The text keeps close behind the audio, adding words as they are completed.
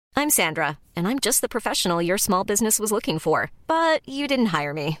I'm Sandra, and I'm just the professional your small business was looking for. But you didn't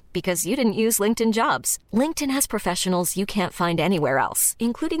hire me because you didn't use LinkedIn Jobs. LinkedIn has professionals you can't find anywhere else,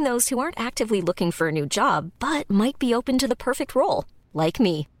 including those who aren't actively looking for a new job, but might be open to the perfect role, like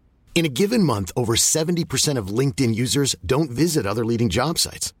me. In a given month, over 70% of LinkedIn users don't visit other leading job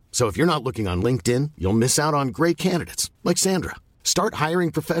sites. So if you're not looking on LinkedIn, you'll miss out on great candidates like Sandra. Start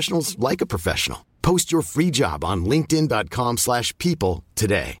hiring professionals like a professional. Post your free job on linkedin.com/people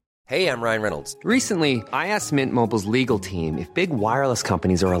today. Hey, I'm Ryan Reynolds. Recently, I asked Mint Mobile's legal team if big wireless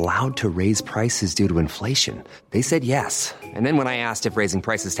companies are allowed to raise prices due to inflation. They said yes. And then when I asked if raising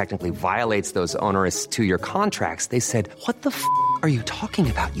prices technically violates those onerous 2-year contracts, they said, "What the f*** are you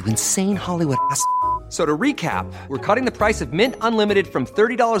talking about, you insane Hollywood ass?" So to recap, we're cutting the price of Mint Unlimited from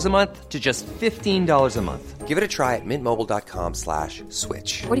 $30 a month to just $15 a month. Give it a try at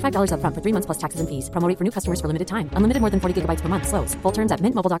mintmobile.com/switch. $45 up front for 3 months plus taxes and fees. Promo rate for new customers for limited time. Unlimited more than 40 gigabytes per month. Slows full terms at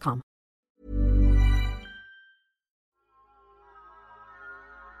mintmobile.com.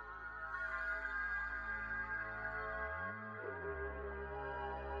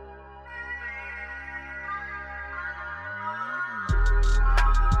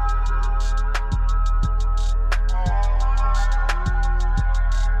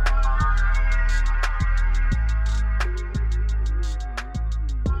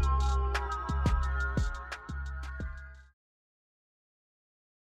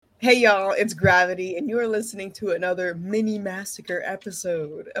 Hey y'all, it's Gravity, and you are listening to another mini Massacre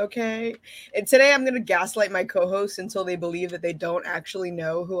episode, okay? And today I'm going to gaslight my co-hosts until they believe that they don't actually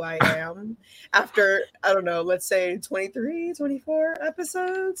know who I am after, I don't know, let's say 23, 24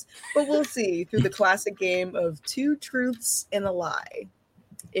 episodes, but we'll see through the classic game of 2 truths and a lie.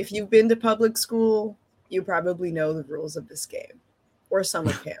 If you've been to public school, you probably know the rules of this game, or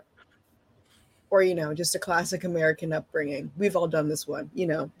summer camp. Or, you know, just a classic American upbringing. We've all done this one, you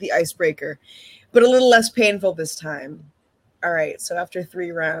know, the icebreaker, but a little less painful this time. All right, so after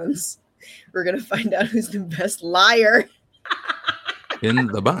 3 rounds, we're going to find out who's the best liar in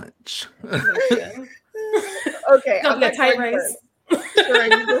the bunch. Okay, I'll get tight race. Sure,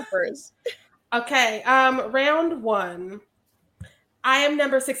 you go first. Okay, round 1. I am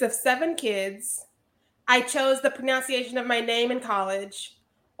number 6 of 7 kids. I chose the pronunciation of my name in college.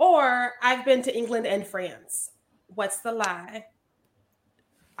 Or I've been to England and France. What's the lie?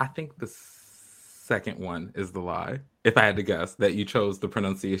 I think the second one is the lie. If I had to guess, that you chose the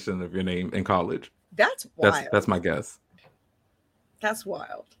pronunciation of your name in college. That's wild. That's my guess. That's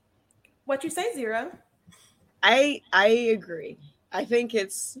wild. What you say, Zero? I agree. I think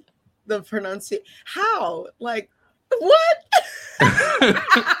it's the pronunciation. How? Like, what?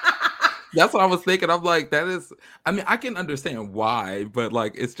 That's what I was thinking. I'm like, that is, I mean, I can understand why, but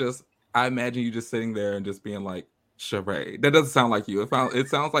like, it's just, I imagine you just sitting there and just being like, charade. That doesn't sound like you. It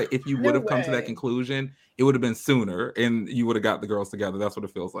sounds like if you would have come to that conclusion, it would have been sooner and you would have got the girls together. That's what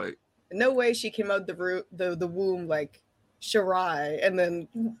it feels like. No way she came out the womb like Shirai, and then,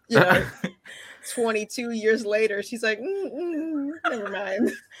 you know, 22 years later, she's like, never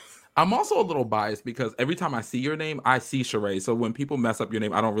mind. I'm also a little biased because every time I see your name, I see Sheree. So when people mess up your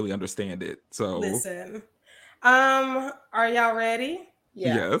name, I don't really understand it. So listen, are y'all ready?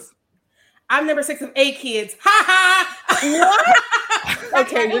 Yeah. Yes. I'm number 6 of 8 kids. Ha ha! What?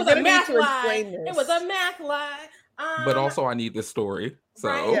 Okay, it we're was a gonna math need to lie. explain this. It was a math lie. But also, I need this story. So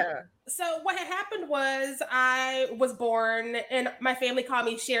right? Yeah. So what had happened was I was born, and my family called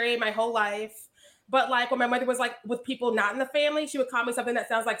me Sherry my whole life. But like when my mother was like with people not in the family, she would call me something that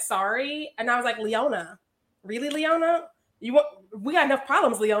sounds like sorry. And I was like, Leona, really, Leona? We got enough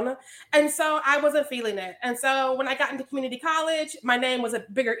problems, Leona. And so I wasn't feeling it. And so when I got into community college, my name was a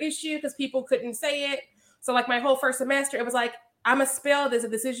bigger issue because people couldn't say it. So like my whole first semester, it was like, I'm going to spell this.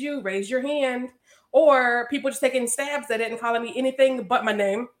 If this is you, raise your hand. Or people just taking stabs at it and calling me anything but my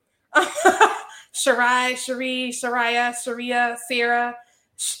name. Sharai, Cherie, Shariah, Sharia, Sarah.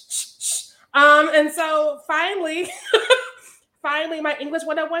 And so finally, my English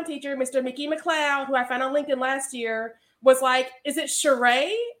 101 teacher, Mr. Mickey McLeod, who I found on LinkedIn last year, was like, is it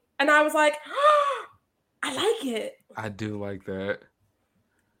Sheree? And I was like, oh, I like it. I do like that.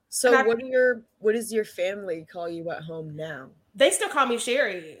 So what does your family call you at home now? They still call me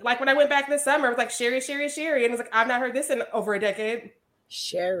Sherry. Like when I went back this summer, it was like Sherry. And it was like, I've not heard this in over a decade.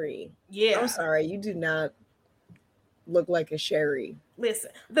 Sherry. Yeah. I'm sorry. You do not look like a Sherry.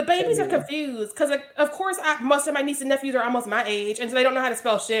 Listen, the babies are confused because, of course, most of my nieces and nephews are almost my age, and so they don't know how to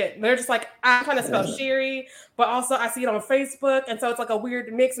spell shit. They're just like, I'm trying to spell Sherry, but also I see it on Facebook, and so it's like a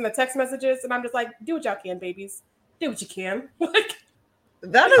weird mix in the text messages, and I'm just like, do what y'all can, babies. Do what you can. Like,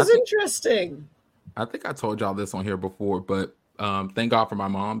 that is interesting. I think I told y'all this on here before, but Thank God for my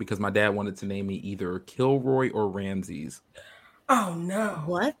mom, because my dad wanted to name me either Kilroy or Ramses. Oh no.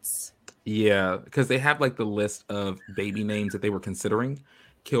 What? Yeah, because they have like the list of baby names that they were considering.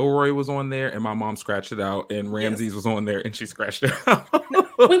 Kilroy was on there, and my mom scratched it out, and Ramses was on there, and she scratched it out.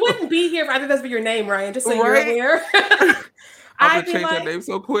 We wouldn't be here if either of those were your name, Ryan, just so you're aware. I'd change that name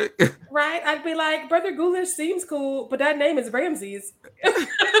so quick. Right? I'd be like, Brother Ghoulish seems cool, but that name is Ramses.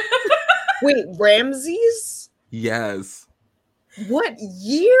 Wait, Ramses? Yes. What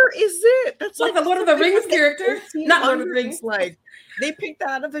year is it? That's like the Lord of the Rings character. Not Lord of the Rings. Like they picked that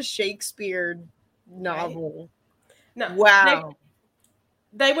out of a Shakespeare novel. Right? No. Wow.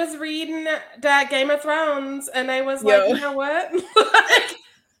 They was reading that Game of Thrones, and they was like, you know what?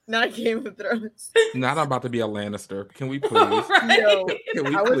 Not Game of Thrones. Not about to be a Lannister. Can we please? Right? Yo, Can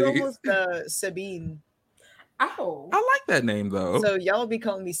we I was please? almost Sabine. Oh. I like that name though. So y'all be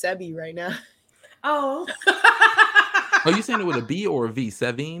calling me Sebi right now. Oh. Are you saying it with a B or a V?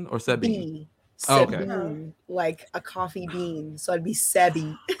 Sevine or Sebine? B. Oh, okay. Sabine, like a coffee bean. So I'd be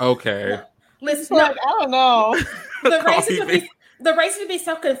Sebi. Okay. Listen, Like, I don't know. The races would be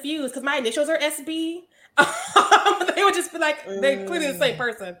so confused because my initials are SB. They would just be like, they're clearly the same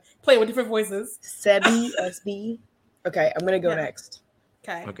person, playing with different voices. Sebi, SB. Okay, I'm gonna go next.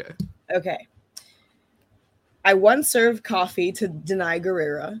 Okay. I once served coffee to Denai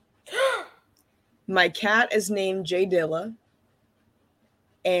Guerrera. My cat is named J Dilla.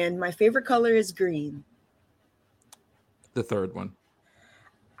 And my favorite color is green. The third one.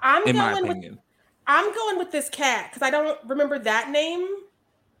 I'm going with this cat because I don't remember that name.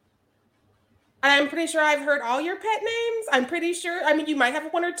 I'm pretty sure I've heard all your pet names. I'm pretty sure. I mean, you might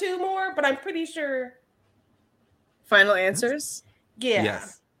have one or two more, but I'm pretty sure. Final answers? Yeah.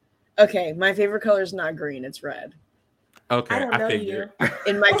 Yes. Okay, my favorite color is not green. It's red. Okay, I figured.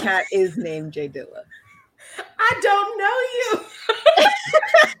 And my cat is named J Dilla. I don't know you.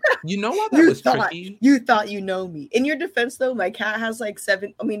 You know what? That was tricky. You thought you know me. In your defense, though, my cat has like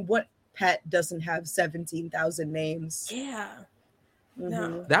what pet doesn't have 17,000 names? Yeah. Mm-hmm.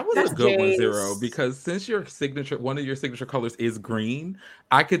 No. That was a good one, Zero, because since one of your signature colors is green,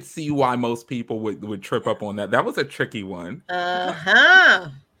 I could see why most people would trip up on that. That was a tricky one.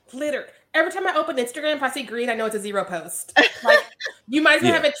 Literally. Every time I open Instagram, if I see green, I know it's a Zero post. Like, you might as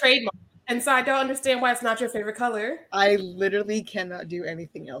well have a trademark. And so I don't understand why it's not your favorite color. I literally cannot do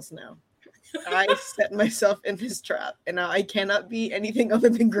anything else now. I set myself in this trap, and now I cannot be anything other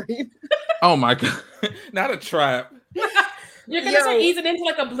than green. Oh my God. Not a trap. You're going to start easing into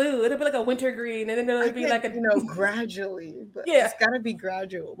like a blue. It'll be like a winter green, and then it'll be like a... gradually. But it's got to be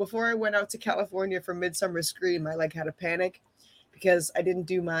gradual. Before I went out to California for Midsummer Scream, I had a panic because I didn't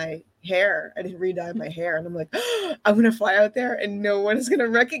do my hair. I didn't re-dye my hair. And I'm like, I'm going to fly out there and no one is going to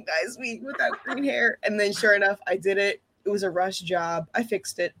recognize me without green hair. And then sure enough, I did it. It was a rush job. I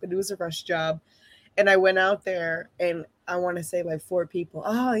fixed it, but it was a rush job. And I went out there and I want to say 4 people.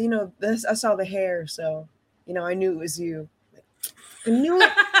 Oh, I saw the hair. So, I knew it was you. I knew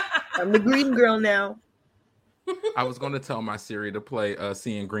it. I'm the green girl now. I was going to tell my Siri to play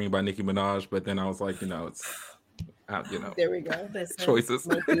Seeing Green by Nicki Minaj, but then I was like, it's... There we go. Choices.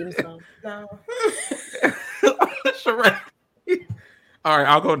 My theme song. No. Sure. All right,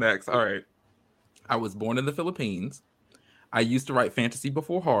 I'll go next. All right. I was born in the Philippines. I used to write fantasy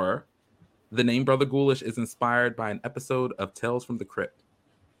before horror. The name Brother Ghoulish is inspired by an episode of Tales from the Crypt.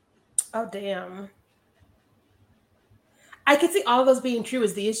 Oh, damn. I could see all of those being true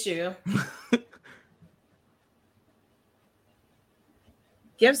is the issue. Do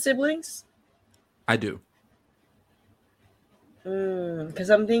you have siblings? I do. Because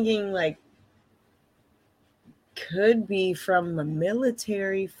I'm thinking could be from a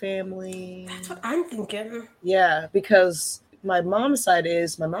military family. That's what I'm thinking. Yeah, because my mom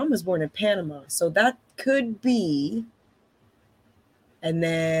was born in Panama, so that could be. And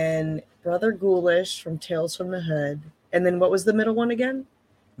then Brother Ghoulish from Tales from the Hood. And then what was the middle one again?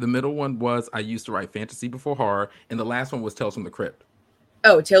 The middle one was I used to write fantasy before horror, and the last one was Tales from the Crypt.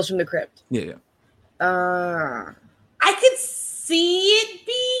 Oh, Tales from the Crypt. Yeah. I could see it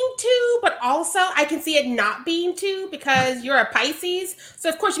being 2, but also I can see it not being 2 because you're a Pisces. So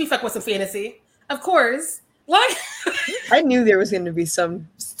of course you'd be fucking with some fantasy. Of course. I knew there was going to be some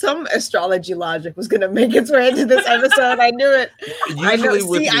astrology logic was going to make its way into this episode. I knew it.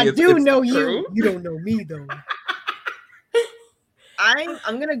 I do know you. You don't know me though.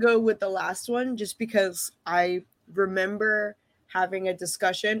 I'm going to go with the last one just because I remember having a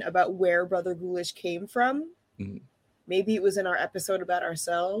discussion about where Brother Ghoulish came from. Mm-hmm. Maybe it was in our episode about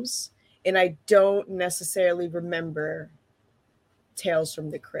ourselves, and I don't necessarily remember Tales from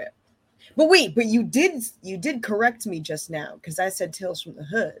the Crypt. But wait, but you did correct me just now because I said Tales from the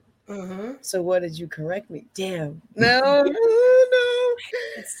Hood. Mm-hmm. So what did you correct me? Damn. No, no.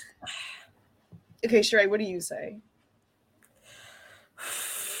 Okay, Sheree, what do you say?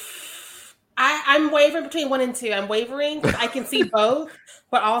 I'm wavering between 1 and 2. I'm wavering because I can see both,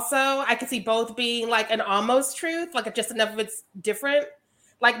 but also I can see both being like an almost truth, like just enough of it's different,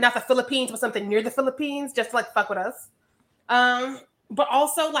 like not the Philippines, but something near the Philippines, just to like fuck with us. But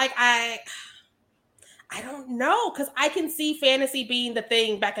also like I don't know, because I can see fantasy being the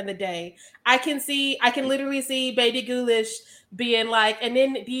thing back in the day. I can literally see Baby Ghoulish being like, and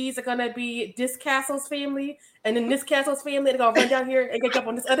then these are gonna be this castle's family, and then this castle's family, they're gonna run down here and get up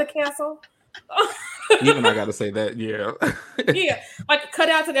on this other castle. Even I gotta say that, yeah. Yeah, like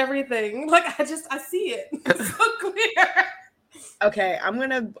cutouts and everything. Like I see it. It's so clear. Okay,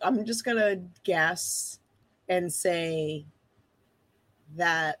 I'm just gonna guess and say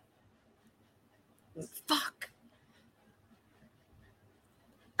that fuck.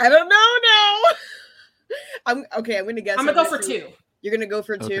 I don't know now. I'm gonna guess. I'm gonna go for 2. You're gonna go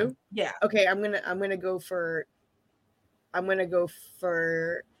for 2? Okay. Yeah. Okay, I'm gonna go for fuck. I'm gonna go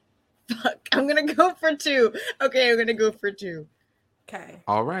for 2. Okay, I'm gonna go for 2. Okay.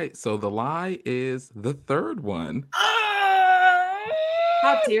 All right. So the lie is the third one.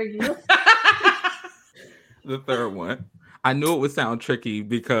 How dare you? The third one. I knew it would sound tricky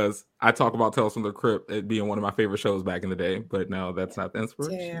because I talk about Tales from the Crypt it being one of my favorite shows back in the day, but no, that's not the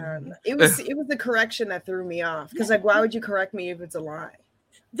inspiration. Damn. It was the correction that threw me off. Because like, why would you correct me if it's a lie?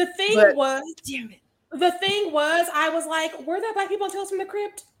 The thing was, damn it. The thing was, I was like, were there black people in Tales from the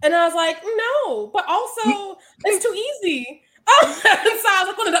Crypt? And I was like, no, but also it's too easy. Oh, so I was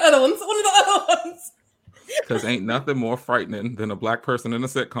like, one of the other ones. Because ain't nothing more frightening than a black person in a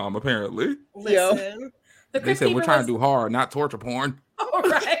sitcom, apparently. Listen. They said we're trying to do horror, not torture porn. All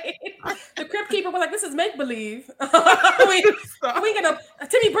right. The Crypt Keeper was like, this is make-believe. we got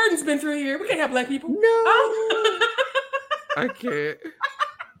Timmy Burton's been through here. We can't have black people. No. I can't.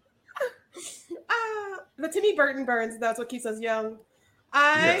 The Timmy Burton burns, that's what keeps us young.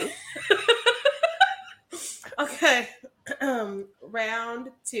 Okay. Round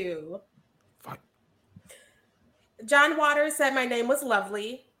 2. Fuck. John Waters said my name was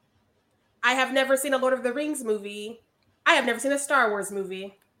lovely. I have never seen a Lord of the Rings movie. I have never seen a Star Wars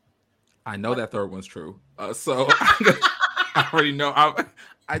movie. I know that third one's true. So I already know.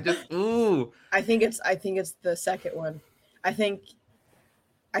 I think it's the second one. I think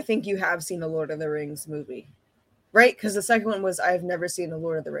you have seen a Lord of the Rings movie, right? Because the second one was I've never seen a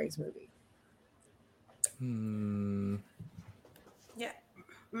Lord of the Rings movie. Yeah.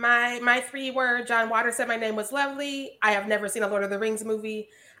 My 3 were John Waters said my name was lovely. I have never seen a Lord of the Rings movie.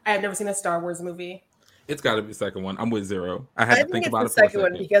 I have never seen a Star Wars movie. It's got to be the second one. I'm with 0. I had to think about it for a second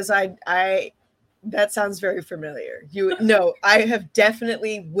one because I that sounds very familiar. I have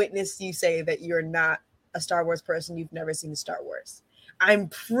definitely witnessed you say that you're not a Star Wars person. You've never seen Star Wars. I'm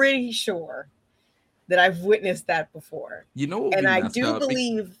pretty sure that I've witnessed that before. You know what? And I do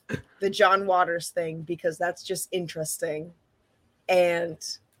believe the John Waters thing because that's just interesting. And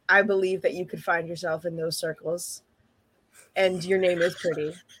I believe that you could find yourself in those circles. And your name is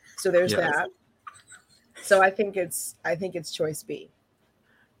pretty. So there's that. So I think it's choice B.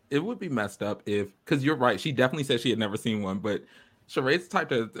 It would be messed up because you're right. She definitely said she had never seen one, but Sheree's type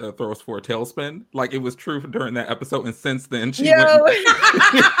to throw us for a tailspin. Like it was true during that episode, and since then she went. I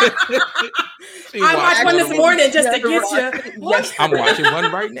watched one this morning just to get you. Yes, I'm watching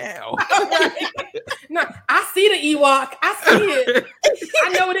one right now. No, I see the Ewok. I see it. I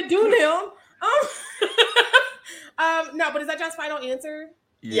know what it do now. No, but is that just final answer?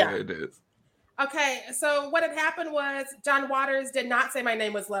 Yeah, it is. Okay, so what had happened was John Waters did not say my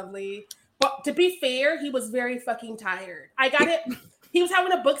name was lovely. But to be fair, he was very fucking tired. I got it. He was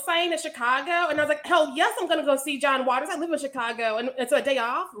having a book signing in Chicago, and I was like, hell yes, I'm going to go see John Waters. I live in Chicago, and it's a day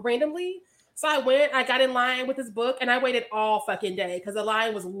off randomly. So I went, I got in line with his book, and I waited all fucking day because the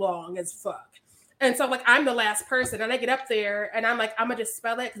line was long as fuck. And so, like, I'm the last person, and I get up there, and I'm like, I'm going to just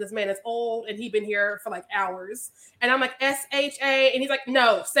spell it because this man is old, and he's been here for, like, hours. And I'm like, S-H-A, and he's like,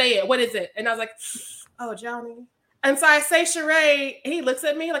 no, say it. What is it? And I was like, oh, Johnny. And so I say Sheree, and he looks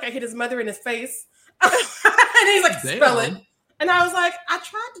at me like I hit his mother in his face. And he's like, spell it. And I was like, I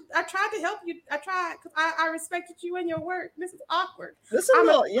tried to help you. I tried because I respected you and your work. This is awkward. This is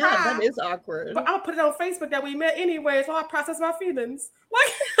that is awkward. But I'll put it on Facebook that we met anyway, so I process my feelings.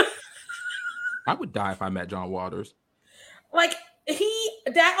 Like I would die if I met John Waters. Like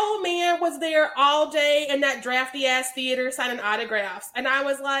that old man was there all day in that drafty ass theater signing autographs. And I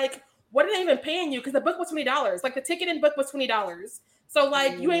was like, what are they even paying you? Because the book was $20. Like the ticket and book was $20. So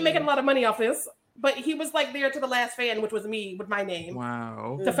like you ain't making a lot of money off this. But he was like there to the last fan, which was me with my name.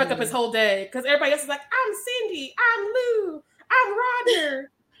 Wow. To fuck up his whole day. Because everybody else is like, I'm Cindy, I'm Lou, I'm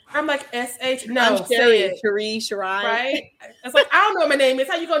Roger. I'm like, S-H, no, I'm say Cherie, it. Right? It's like, I don't know what my name is.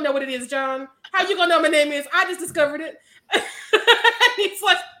 How you gonna know what it is, John? How you gonna know what my name is? I just discovered it. He's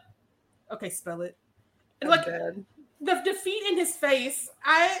like, okay, spell it. And like, the defeat in his face,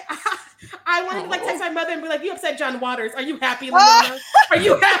 I wanted to like text my mother and be like, you upset John Waters. Are you happy, Leona? Are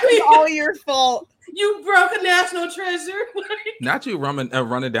you happy? It's all your fault. You broke a national treasure. Not you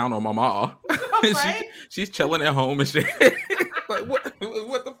running down on mama. Right? she's chilling at home and shit. Like, what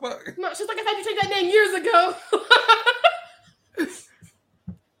the fuck? No, she's like, I had you change that name years ago.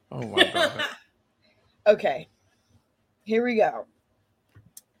 Oh my God. Okay. Here we go.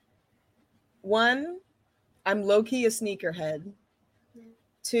 1, I'm low-key a sneakerhead.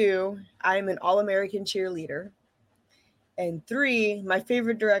 2, I'm an all-American cheerleader. And 3, my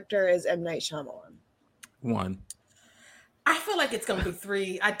favorite director is M. Night Shyamalan. 1. I feel like it's gonna be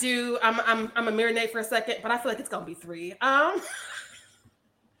 3. I do. I'm a marinate for a second, but I feel like it's gonna be 3. I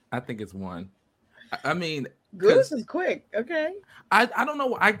think it's 1. I mean, Goose is quick. Okay. I don't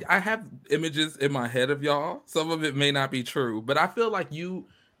know. I have images in my head of y'all. Some of it may not be true, but I feel like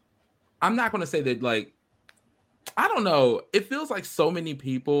I'm not going to say that, like, I don't know. It feels like so many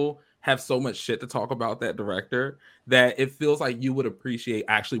people have so much shit to talk about that director that it feels like you would appreciate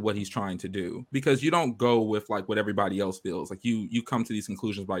actually what he's trying to do, because you don't go with like what everybody else feels. Like you come to these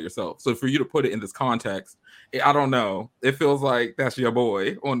conclusions by yourself. So for you to put it in this context, I don't know. It feels like that's your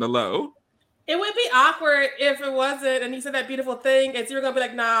boy on the low. It would be awkward if it wasn't, and he said that beautiful thing, and so you're gonna be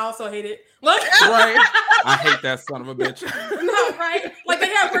like, "Nah, I also hate it." Look, right? I hate that son of a bitch. No, right? Like they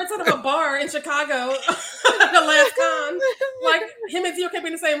had words out of a bar in Chicago, the last con. Like him and Zio can't be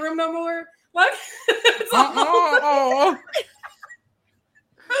in the same room no more. Like, that's sad.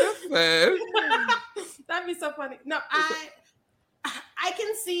 That'd be so funny. No, I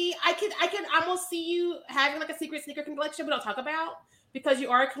can almost see you having like a secret sneaker collection we don't talk about, because you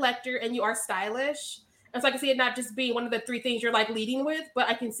are a collector and you are stylish. And so I can see it not just being one of the 3 things you're like leading with, but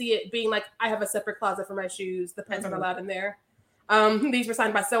I can see it being like, I have a separate closet for my shoes. The pens aren't allowed in there. These were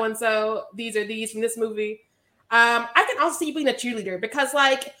signed by so-and-so. These are these from this movie. I can also see you being a cheerleader, because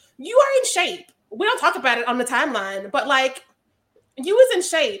like you are in shape. We don't talk about it on the timeline, but like you is in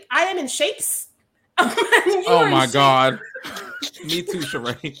shape. I am in shapes. Oh my God. Me too,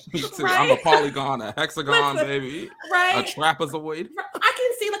 Sheree. Me too. Right? I'm a polygon, a hexagon, baby. Right? A trapezoid. I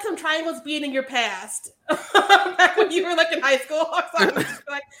can see like some triangles being in your past. Back when you were like in high school or something.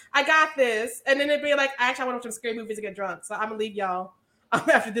 Like, I got this. And then it'd be like, actually, I want to watch some scary movies to get drunk. So I'm going to leave y'all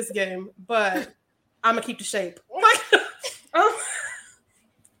after this game. But I'm going to keep the shape.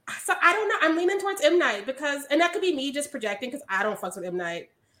 So I don't know. I'm leaning towards M. Night because, and that could be me just projecting because I don't fuck with M. Night.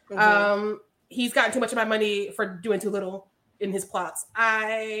 Mm-hmm. He's gotten too much of my money for doing too little in his plots.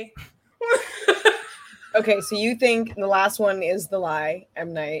 Okay, so you think the last one is The Lie,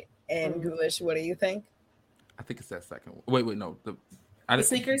 M. Night, and Ghoulish. What do you think? I think it's that second one. Wait, no. The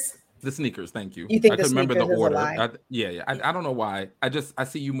sneakers? The sneakers, thank you. You think I the could remember the sneakers is a order. lie? Yeah. I don't know why. I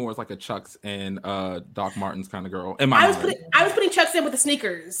see you more as like a Chucks and Doc Martens kind of girl. In my mind. I was putting Chucks in with the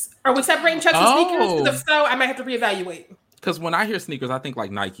sneakers. Are we separating Chucks and sneakers? Because if so, I might have to reevaluate. Because when I hear sneakers, I think like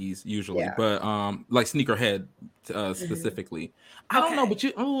Nikes usually, but like sneakerhead specifically. I don't know, but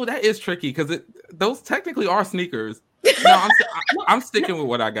that is tricky because those technically are sneakers. No, I'm sticking with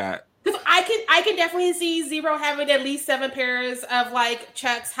what I got. Because I can definitely see Zero having at least 7 pairs of like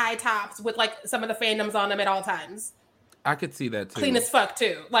Chucks high tops with like some of the fandoms on them at all times. I could see that too. Clean as fuck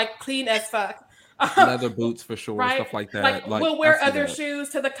too, like clean as fuck. Leather boots for sure, right? Stuff like that. Like we'll wear other shoes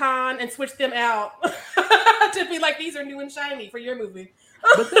to the con and switch them out to be like, these are new and shiny for your movie.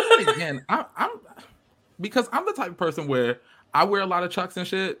 But then again, I'm because I'm the type of person where I wear a lot of Chucks and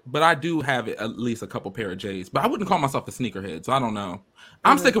shit, but I do have at least a couple pair of J's. But I wouldn't call myself a sneakerhead, so I don't know.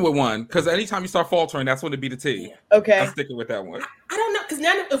 I'm sticking with 1 because anytime you start faltering, that's when it be the T. Okay, I'm sticking with that one. I don't know because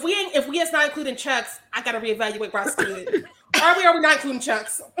now if we is not including Chucks, I gotta reevaluate where I stood. Are we not including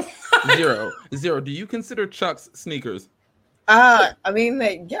Chucks? Zero. Do you consider Chucks sneakers? I mean,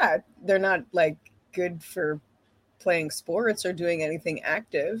 they're not like good for playing sports or doing anything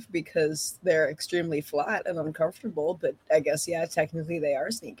active because they're extremely flat and uncomfortable. But I guess technically they are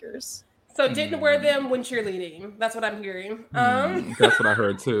sneakers. So didn't wear them when cheerleading. That's what I'm hearing. That's what I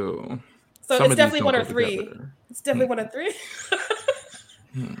heard too. So it's definitely 1 or 3. Together. It's definitely 1 or 3.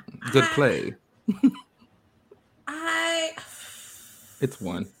 Good play. It's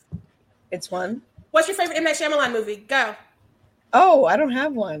 1. It's 1. What's your favorite M. Night Shyamalan movie? Go. Oh, I don't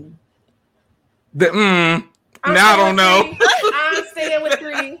have one. Now I don't know. I'm staying with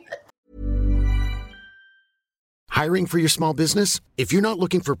 3. Hiring for your small business? If you're not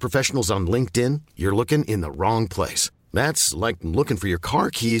looking for professionals on LinkedIn, you're looking in the wrong place. That's like looking for your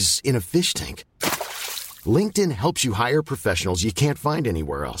car keys in a fish tank. LinkedIn helps you hire professionals you can't find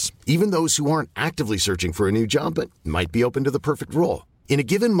anywhere else, even those who aren't actively searching for a new job but might be open to the perfect role. In a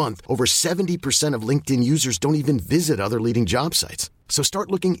given month, over 70% of LinkedIn users don't even visit other leading job sites. So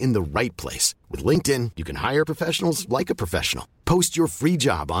start looking in the right place. With LinkedIn, you can hire professionals like a professional. Post your free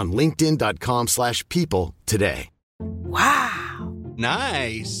job on linkedin.com/people today. Wow.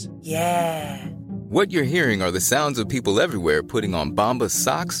 Nice. Yeah. What you're hearing are the sounds of people everywhere putting on Bombas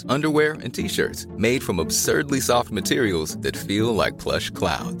socks, underwear, and T-shirts made from absurdly soft materials that feel like plush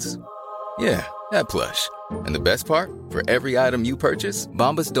clouds. Yeah, that plush. And the best part? For every item you purchase,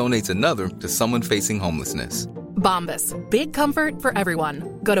 Bombas donates another to someone facing homelessness. Bombas. Big comfort for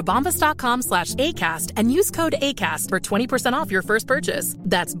everyone. Go to bombas.com/ACAST and use code ACAST for 20% off your first purchase.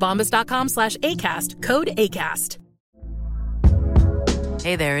 That's bombas.com/ACAST. Code ACAST.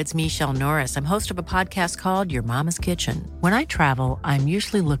 Hey there, it's Michelle Norris. I'm host of a podcast called Your Mama's Kitchen. When I travel, I'm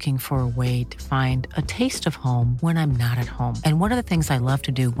usually looking for a way to find a taste of home when I'm not at home. And one of the things I love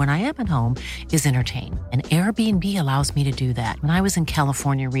to do when I am at home is entertain. And Airbnb allows me to do that. When I was in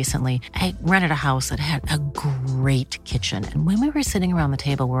California recently, I rented a house that had a great kitchen. And when we were sitting around the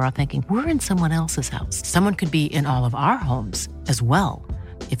table, we were all thinking, we're in someone else's house. Someone could be in all of our homes as well.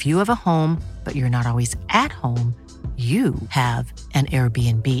 If you have a home, but you're not always at home, you have an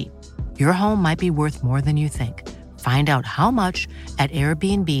Airbnb. Your home might be worth more than you think. Find out how much at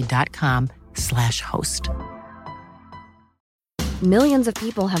airbnb.com/host. Millions of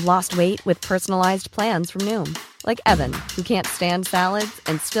people have lost weight with personalized plans from Noom. Like Evan, who can't stand salads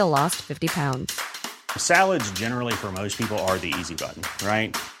and still lost 50 pounds. Salads generally for most people are the easy button,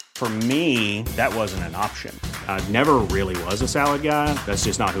 right? For me, that wasn't an option. I never really was a salad guy. That's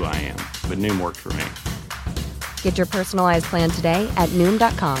just not who I am. But Noom worked for me. Get your personalized plan today at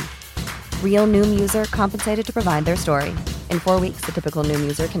Noom.com. Real Noom user compensated to provide their story. In 4 weeks, the typical Noom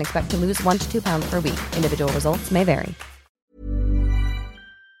user can expect to lose 1 to 2 pounds per week. Individual results may vary.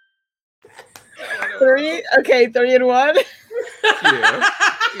 3? Okay, 3 and 1? Yeah.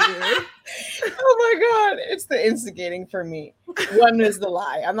 Oh my god, it's the instigating for me. 1 is the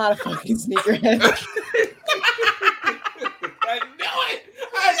lie. I'm not a fucking sneakerhead.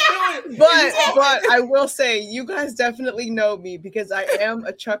 But I will say, you guys definitely know me because I am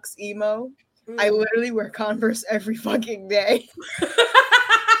a Chucks emo. I literally wear Converse every fucking day.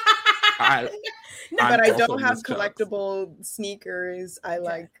 But I don't have collectible sneakers. I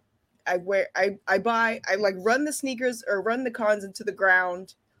run the sneakers or run the cons into the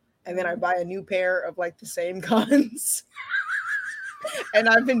ground, and then I buy a new pair of like the same cons. And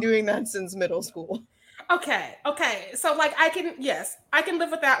I've been doing that since middle school. Okay. So like I can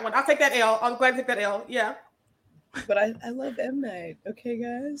live with that one. I'll take that L. I'm glad to take that L. Yeah. But I love M. Night. Okay,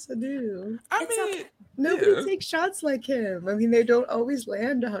 guys, I do. Nobody takes shots like him. I mean, they don't always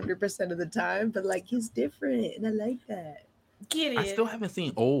land 100% of the time, but like he's different, and I like that. Get it. I still haven't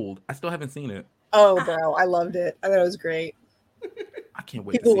seen Old. I still haven't seen it. Oh, bro, I loved it. I thought it was great. I can't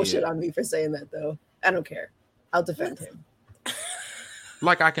wait. People to will see shit it. on me for saying that, though. I don't care. I'll defend him.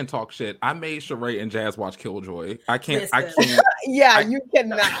 Like I can talk shit. I made Sheree and Jazz watch Killjoy. I can't. Yeah, you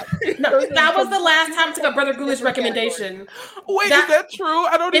cannot. No, that was the last time I took a Brother Ghoulish recommendation. Wait, is that true?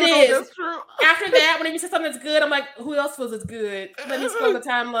 I don't even know if that's true. After that, when you said something that's good, I'm like, who else feels it's good? Let me scroll the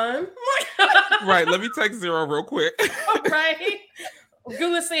timeline. Right, let me text Zero real quick. Right?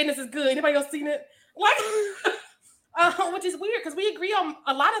 Ghoulish saying this is good. Anybody else seen it? Like, which is weird because we agree on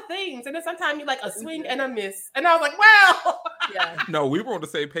a lot of things, and then sometimes you like a swing and a miss. And I was like, wow. Yeah. No, we were on the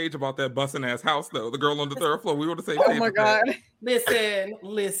same page about that busting ass house though. The girl on the 3rd floor. We were on the same page. Oh my god. Listen.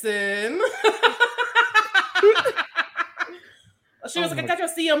 She was like, I got your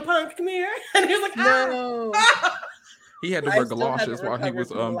CM Punk, come here. And he was like, no. He had to wear galoshes while he was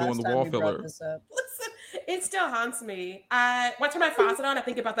doing the wall filler. Listen, it still haunts me. When I turn my faucet on, I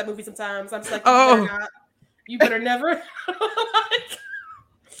think about that movie sometimes. I'm just like, you better never.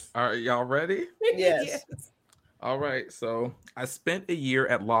 All right, y'all ready? Yes. All right, so I spent a year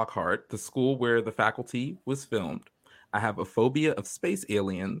at Lockhart, the school where The Faculty was filmed. I have a phobia of space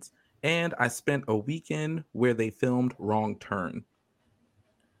aliens, and I spent a weekend where they filmed Wrong Turn.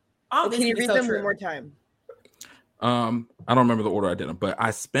 Oh, can you read them one more time? I don't remember the order I did them, but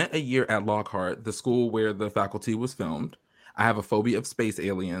I spent a year at Lockhart, the school where The Faculty was filmed. I have a phobia of space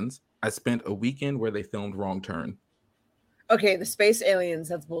aliens. I spent a weekend where they filmed Wrong Turn. Okay, the space aliens,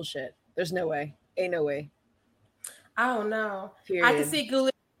 that's bullshit. There's no way. Ain't no way. I don't know. Period. I can see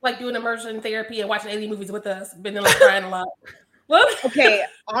Ghoulish like doing immersion therapy and watching alien movies with us, been like crying a lot. What? Okay,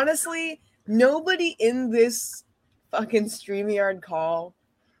 honestly, nobody in this fucking StreamYard call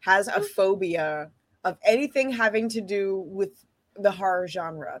has a phobia of anything having to do with the horror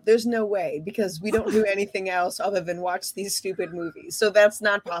genre. There's no way, because we don't do anything else other than watch these stupid movies. So that's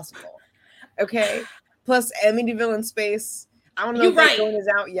not possible. Okay? Plus, Amityville in Space. I don't know if that one is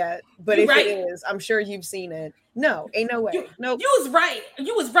out yet, but if it is, I'm sure you've seen it. No, ain't no way. No. You was right.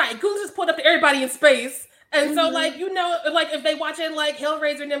 Google just pulled up to Everybody in Space. And so, like, you know, like if they watching like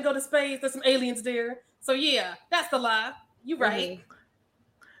Hellraiser and them go to space, there's some aliens there. So yeah, that's the lie. You right.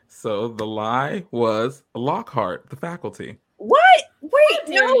 So the lie was Lockhart, the faculty. What? Wait,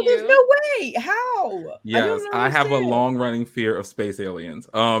 no, there's no way. How? Yes, I have a long-running fear of space aliens.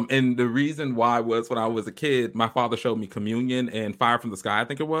 And the reason why was when I was a kid, my father showed me Communion and Fire from the Sky, I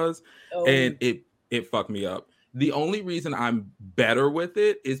think it was, and it fucked me up. The only reason I'm better with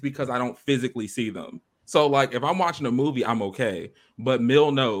it is because I don't physically see them. So, like, if I'm watching a movie, I'm okay. But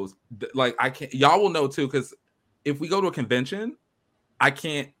Mill knows, like, I can't. Y'all will know too, because if we go to a convention, I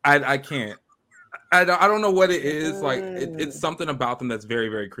can't. I can't. I don't know what it is. Like, it's something about them that's very,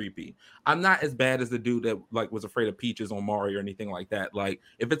 very creepy. I'm not as bad as the dude that like was afraid of peaches on Mario or anything like that. Like,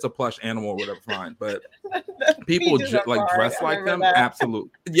 if it's a plush animal or whatever, fine. But people like dress like them,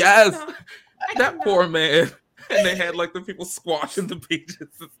 absolutely. Yes, that poor man. And they had like the people squashing the peaches.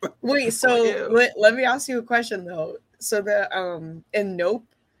 Wait, so let me ask you a question though. So the in Nope,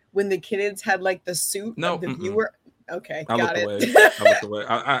 when the kids had like the suit of the viewer. Okay, I got looked it. Away. I looked away.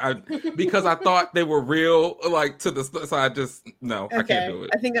 I because I thought they were real, like to the so I just I can't do it.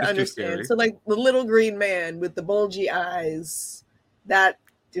 I think I understand. So like the little green man with the bulgy eyes, that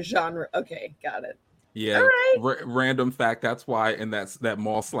genre. Okay, got it. Yeah. Right. Random fact. That's why, and that's that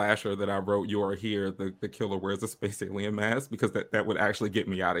mall slasher that I wrote. You Are Here. The killer wears a space alien mask because that would actually get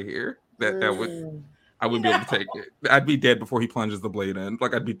me out of here. That would. I wouldn't be able to take it. I'd be dead before he plunges the blade in.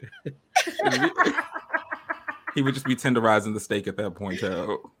 Like I'd be dead. He would just be tenderizing the steak at that point,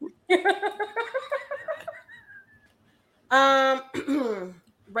 too.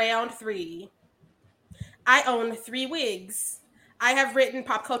 Round 3. I own 3 wigs. I have written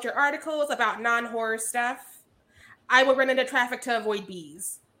pop culture articles about non-horror stuff. I would run into traffic to avoid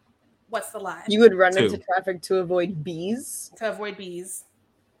bees. What's the lie? You would run into traffic to avoid bees? To avoid bees.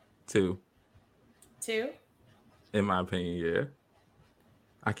 2. 2? In my opinion, yeah.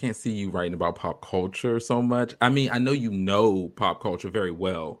 I can't see you writing about pop culture so much. I mean, I know you know pop culture very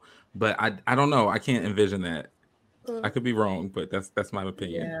well, but I don't know. I can't envision that. I could be wrong, but that's my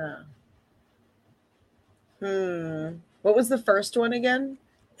opinion. Yeah. What was the first one again?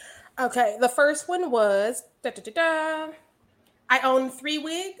 Okay, the first one was I own 3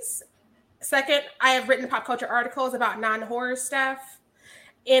 wigs. Second, I have written pop culture articles about non-horror stuff.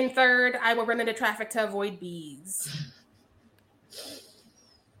 And third, I will run into traffic to avoid bees.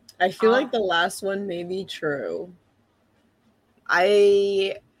 I feel like the last one may be true.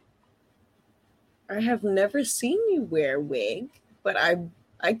 I have never seen you wear wig, but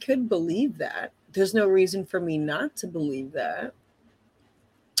I could believe that. There's no reason for me not to believe that.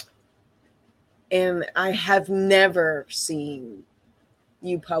 And I have never seen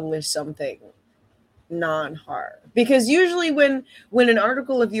you publish something non-horror. Because usually when an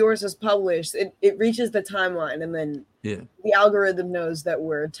article of yours is published, it reaches the timeline and then the algorithm knows that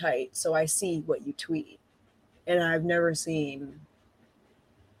we're tight. So I see what you tweet. And I've never seen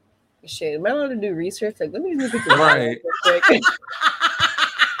shit. Am I allowed to do research? Like, let me look at this right. real quick.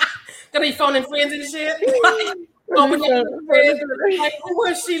 Gonna be phoning friends and shit. Like, who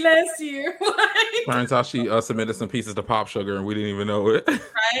was she last year? Turns out she submitted some pieces to Pop Sugar and we didn't even know it. Right?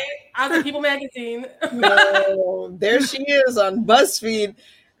 I was in People Magazine. No, there she is on BuzzFeed.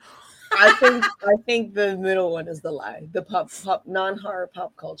 I think the middle one is the lie. The pop non-horror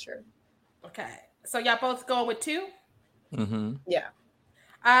pop culture. Okay, so y'all both going with 2? Mm-hmm. Yeah.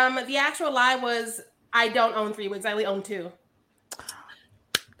 The actual lie was I don't own 3 wigs. I only own 2.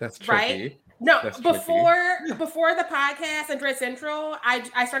 That's tricky. Right? No, before the podcast and Dread Central,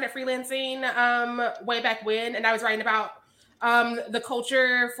 I started freelancing way back when, and I was writing about the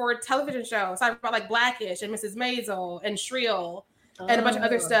culture for television shows. So I wrote about like Blackish and Mrs. Maisel and Shrill and a bunch of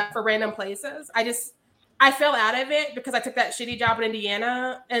other stuff for random places. I fell out of it because I took that shitty job in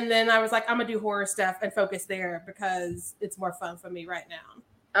Indiana, and then I was like, I'm gonna do horror stuff and focus there because it's more fun for me right now.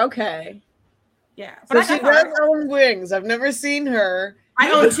 Okay. Yeah, but so she does own wings. I've never seen her. I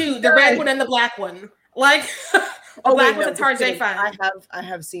own 2, the red one and the black one. Like, black one's a Tarjay fine. I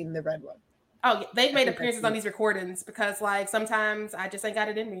have seen the red one. Oh, yeah. They've made appearances on these recordings because, like, sometimes I just ain't got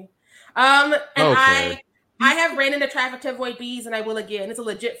it in me. And okay. I have ran into traffic to avoid bees, and I will again. It's a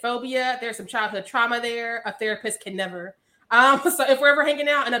legit phobia. There's some childhood trauma there. A therapist can never. So if we're ever hanging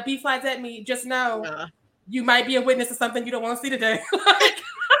out and a bee flies at me, just know you might be a witness to something you don't want to see today.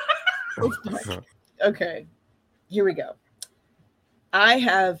 Okay, here we go. I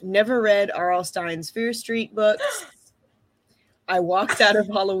have never read R.L. Stine's Fear Street books. I walked out of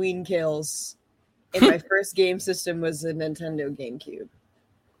Halloween Kills, and my first game system was a Nintendo GameCube.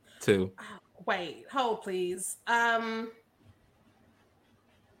 2. Wait, hold please. I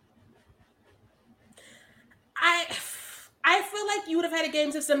feel like you would have had a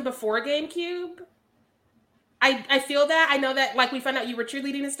game system before GameCube. I feel that. I know that, like, we found out you were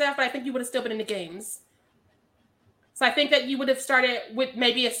cheerleading and stuff, but I think you would have still been in the games. So I think that you would have started with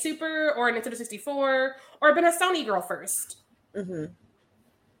maybe a Super or a Nintendo 64 or been a Sony girl first. I'm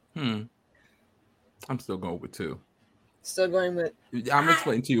still going with 2. Still going with... I'm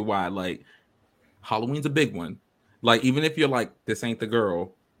explaining to you why. Like, Halloween's a big one. Like, even if you're like, this ain't the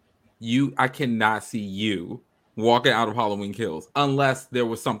girl, I cannot see you walking out of Halloween Kills unless there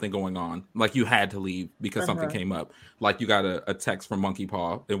was something going on. Like, you had to leave because something came up. Like, you got a text from Monkey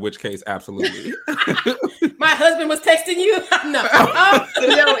Paw, in which case, absolutely. My husband was texting you? No.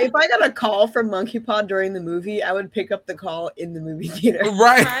 If I got a call from Monkey Paw during the movie, I would pick up the call in the movie theater.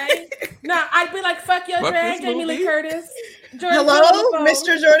 Right? No, I'd be like, fuck your drag, Jamie Lee Curtis. Jordan Hello,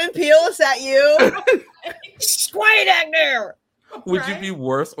 Mr. Jordan Peele, is that you? Quiet back there. Would you be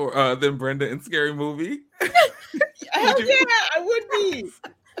worse than Brenda in Scary Movie? Hell yeah, I would be.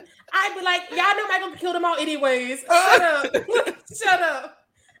 I'd be like, y'all know Michael killed them all anyways. Shut up. Shut up.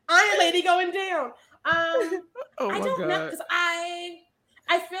 Iron Lady going down. I don't know, because I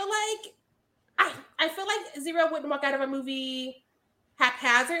feel like Zero wouldn't walk out of a movie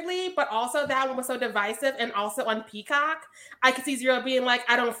haphazardly, but also that one was so divisive, and also on Peacock, I could see Zero being like,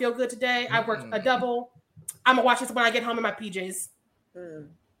 I don't feel good today. I worked a double. I'm gonna watch this when I get home in my PJs.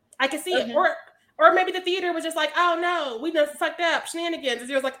 I can see it. Or maybe the theater was just like, oh no, we done fucked up. Shenanigans.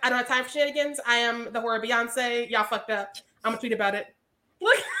 Zero's like, I don't have time for shenanigans. I am the horror Beyonce. Y'all fucked up. I'm gonna tweet about it.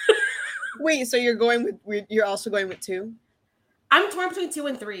 Look. Wait, so you're also going with 2? I'm torn between 2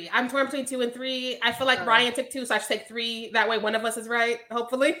 and 3. I feel like Ryan took 2, so I should take 3. That way one of us is right,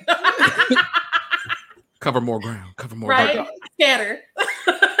 hopefully. Cover more ground. Right? Scatter.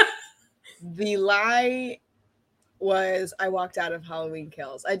 The lie was I walked out of Halloween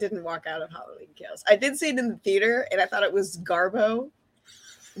Kills. I didn't walk out of Halloween Kills. I did see it in the theater, and I thought it was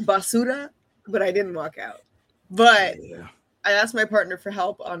basura, but I didn't walk out. But I asked my partner for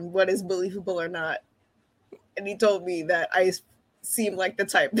help on what is believable or not, and he told me that I seem like the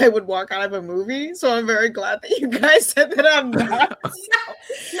type that would walk out of a movie. So I'm very glad that you guys said that I'm not,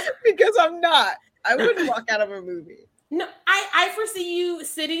 because I'm not. I wouldn't walk out of a movie. No, I foresee you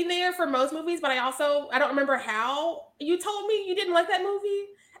sitting there for most movies, but I don't remember how you told me you didn't like that movie.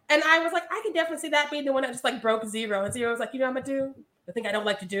 And I was like, I can definitely see that being the one that just like broke Zero. And Zero was like, you know what I'm going to do? The thing I don't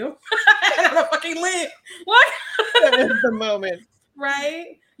like to do. I'm going to fucking live. What? That is the moment.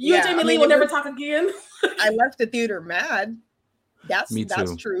 Right? You and Jamie Lee will never talk again. I left the theater mad. That's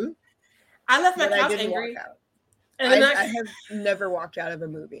true. I left my couch angry. And I have never walked out of a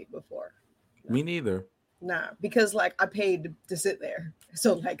movie before. Me neither. Nah, because like I paid to sit there,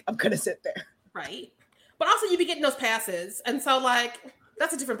 so like I'm gonna sit there, right? But also you be getting those passes, and so like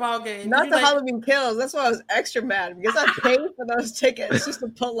that's a different ball game. Not the Halloween Kills. That's why I was extra mad, because I paid for those tickets just to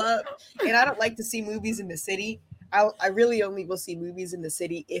pull up, and I don't like to see movies in the city. I really only will see movies in the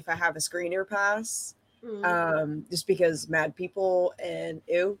city if I have a screener pass, just because mad people and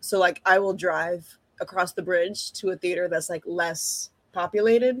ew. So like I will drive across the bridge to a theater that's like less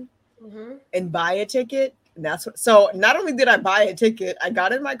populated. And buy a ticket. And so not only did I buy a ticket, I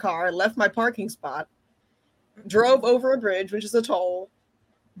got in my car, left my parking spot, drove over a bridge, which is a toll,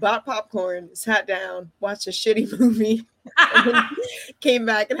 bought popcorn, sat down, watched a shitty movie, and then came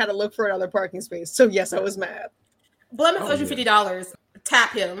back and had to look for another parking space. So yes, I was mad. Blemeth owes you $50.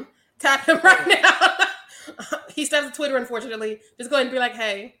 Tap him right now. He still has a Twitter, unfortunately. Just go ahead and be like,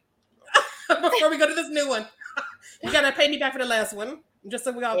 hey, before we go to this new one, you gotta pay me back for the last one. Just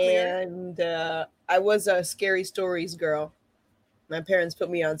so we all clear. And I was a Scary Stories girl. My parents put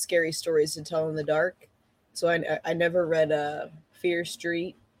me on Scary Stories to tell in the dark. So I never read a Fear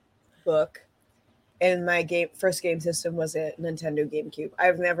Street book. And my first game system was a Nintendo GameCube.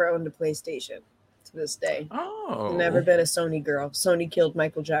 I've never owned a PlayStation to this day. Oh. I've never been a Sony girl. Sony killed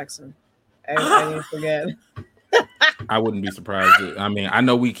Michael Jackson. I didn't forget. I wouldn't be surprised. I mean, I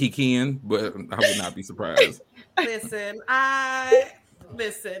know we kikiing, but I would not be surprised.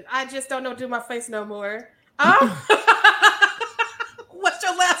 Listen, I just don't know what to do with my face no more. What's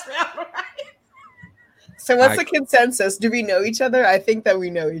your last round, right? So what's the consensus? Do we know each other? I think that we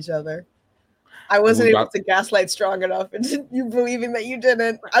know each other. I wasn't able to gaslight strong enough into you believing that you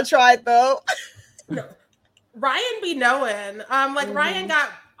didn't. I tried though. No, Ryan be knowing. Ryan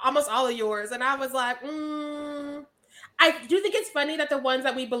got almost all of yours, and I was like, I do think it's funny that the ones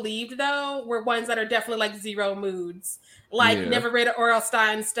that we believed though were ones that are definitely like zero moods. Like never read R.L.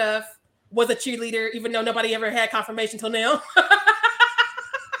 Stein stuff, was a cheerleader, even though nobody ever had confirmation till now.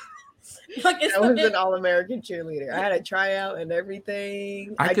 Like I was an all-American cheerleader. I had a tryout and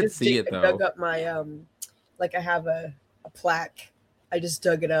everything. I could see it though. Dug up my like I have a plaque. I just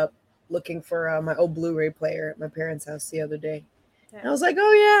dug it up looking for my old Blu-ray player at my parents' house the other day. And I was like,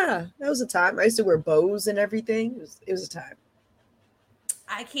 oh yeah, that was a time. I used to wear bows and everything. It was a time.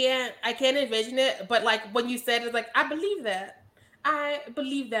 I can't envision it, but like when you said it, like I believe that.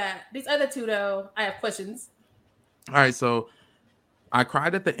 These other two though, I have questions. All right, so I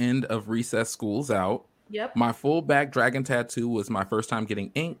cried at the end of Recess School's Out. Yep. My full back dragon tattoo was my first time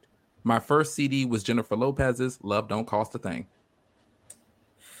getting inked. My first CD was Jennifer Lopez's Love Don't Cost a Thing.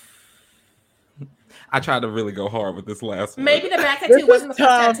 I tried to really go hard with this last one. Maybe the back tattoo wasn't the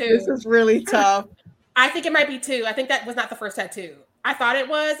first tattoo. This is really tough. I think it might be two. I think that was not the first tattoo. I thought it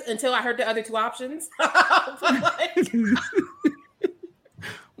was until I heard the other two options.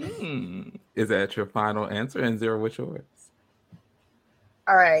 Is that your final answer? And Zero, what's yours?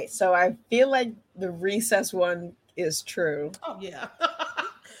 All right. So I feel like the Recess one is true. Oh, yeah.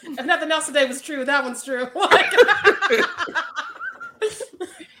 If nothing else today was true, that one's true.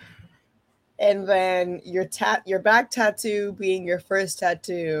 And then your back tattoo being your first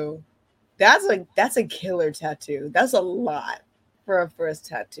tattoo, that's a killer tattoo. That's a lot for a first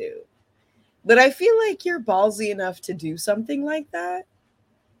tattoo. But I feel like you're ballsy enough to do something like that.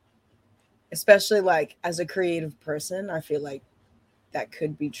 Especially like as a creative person, I feel like that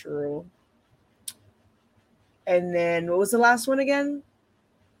could be true. And then what was the last one again?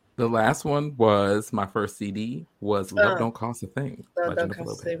 The last one was my first CD was Love Don't Cost a Thing. Love Don't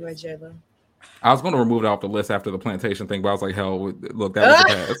Cost a Thing by J-Lo. I was going to remove it off the list after the Plantation thing, but I was like, hell, look, that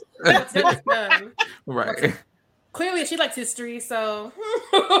was the past. Done. Right. Clearly, she likes history, so.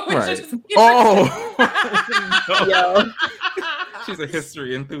 Right. Yo. She's a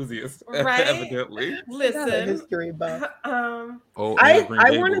history enthusiast, right? Evidently. Listen. Not a history buff. I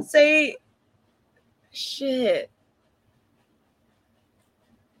want to say, shit.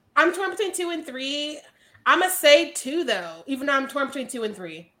 I'm torn between 2 and 3. I'm going to say 2, though, even though I'm torn between 2 and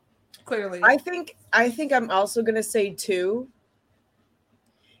 3. Clearly. I think I'm also going to say 2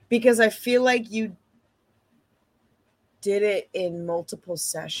 because I feel like you did it in multiple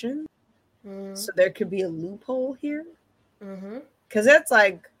sessions. So there could be a loophole here. Because that's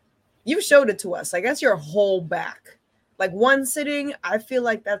like, you showed it to us. Like, that's your whole back. Like, one sitting, I feel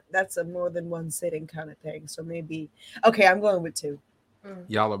like that's a more than one sitting kind of thing. So maybe, okay, I'm going with 2.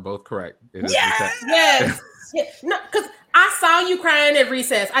 Y'all are both correct. Yes. No, because I saw you crying at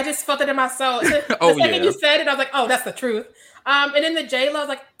Recess. I just felt it in my soul. The second you said it, I was like, oh, that's the truth. And then the J-Lo, I was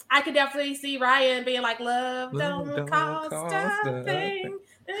like, I could definitely see Ryan being like, love don't cost a thing.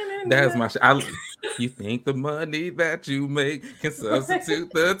 That's my shit. You think the money that you make can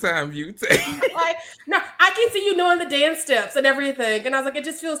substitute the time you take? Like, no, I can see you knowing the dance steps and everything. And I was like, it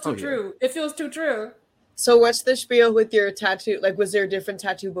just feels too true. It feels too true. So what's the spiel with your tattoo? Like, was there a different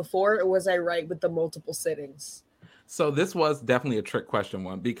tattoo before, or was I right with the multiple sittings? So this was definitely a trick question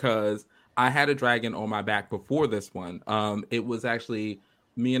one because I had a dragon on my back before this one. It was actually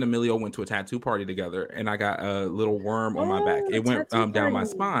me and Emilio went to a tattoo party together, and I got a little worm on my back. It went down my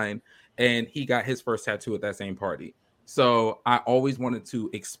spine, and he got his first tattoo at that same party. So I always wanted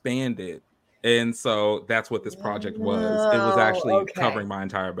to expand it. And so that's what this project was. It was actually covering my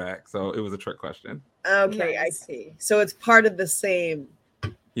entire back. So it was a trick question. Okay, nice. I see. So it's part of the same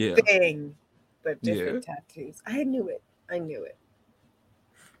thing, but different tattoos. I knew it.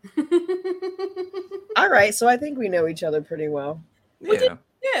 All right, so I think we know each other pretty well. We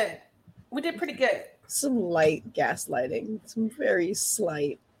did pretty good. Some light gaslighting. Some very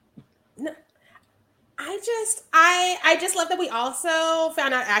slight. No. I just love that we also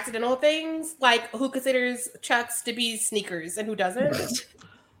found out accidental things, like who considers Chucks to be sneakers and who doesn't.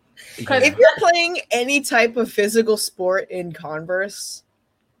 Because if you're playing any type of physical sport in Converse,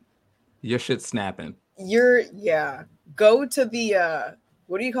 your shit's snapping. Go to the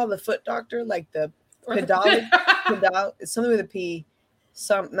what do you call the foot doctor? Like the pedal. It's something with a P.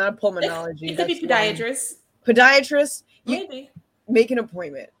 Not a pulmonology. It could be podiatrist. Podiatrist. Maybe. Make an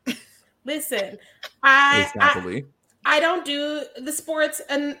appointment. Listen, I don't do the sports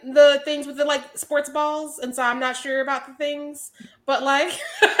and the things with the like sports balls, and so I'm not sure about the things. But like,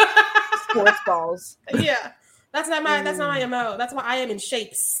 sports balls. Yeah, that's not my MO. That's why I am in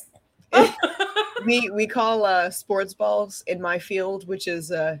shapes. we call sports balls in my field, which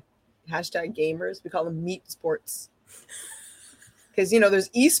is hashtag gamers. We call them meat sports because there's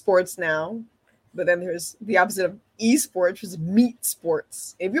esports now, but then there's the opposite of esports, which is meat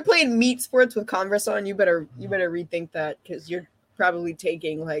sports. If you're playing meat sports with Converse on, you better rethink that because you're probably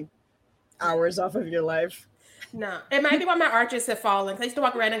taking like hours off of your life. No, it might be why my arches have fallen. I used to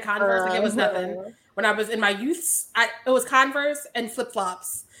walk around in Converse like it was nothing. When I was in my youth, it was Converse and flip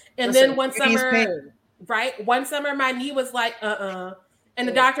flops. And then one summer, my knee was like, and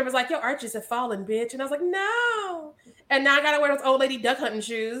the doctor was like, your arches have fallen, bitch. And I was like, no. And now I gotta wear those old lady duck hunting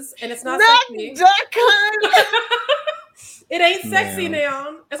shoes, and it's not sexy. Duck hunting. It ain't sexy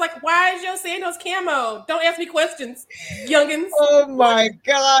now. It's like, why is your sandals camo? Don't ask me questions, youngins. Oh my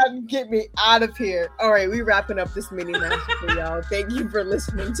God, get me out of here. All right, we wrapping up this mini massacre, y'all. Thank you for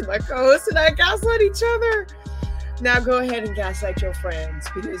listening to my co-host and I gaslight each other. Now go ahead and gaslight your friends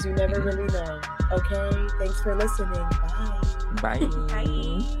because you never really know. Okay? Thanks for listening. Bye.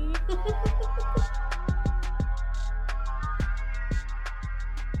 Bye.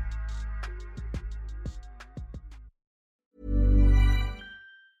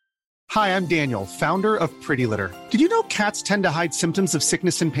 Hi, I'm Daniel, founder of Pretty Litter. Did you know cats tend to hide symptoms of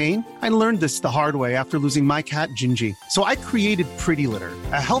sickness and pain? I learned this the hard way after losing my cat, Gingy. So I created Pretty Litter,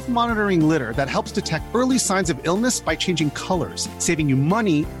 a health monitoring litter that helps detect early signs of illness by changing colors, saving you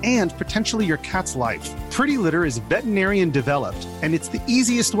money and potentially your cat's life. Pretty Litter is veterinarian developed, and it's the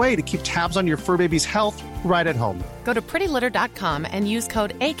easiest way to keep tabs on your fur baby's health right at home. Go to prettylitter.com and use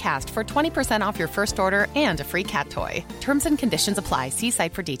code ACAST for 20% off your first order and a free cat toy. Terms and conditions apply. See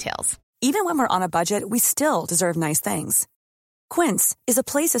site for details. Even when we're on a budget, we still deserve nice things. Quince is a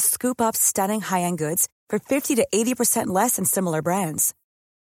place to scoop up stunning high-end goods for 50 to 80% less than similar brands.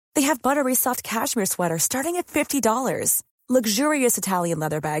 They have buttery soft cashmere sweaters starting at $50, luxurious Italian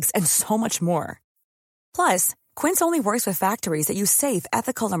leather bags, and so much more. Plus, Quince only works with factories that use safe,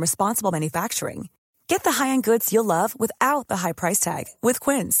 ethical, and responsible manufacturing. Get the high-end goods you'll love without the high price tag with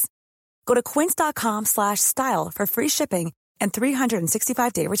Quince. Go to quince.com/style for free shipping and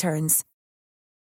 365-day returns.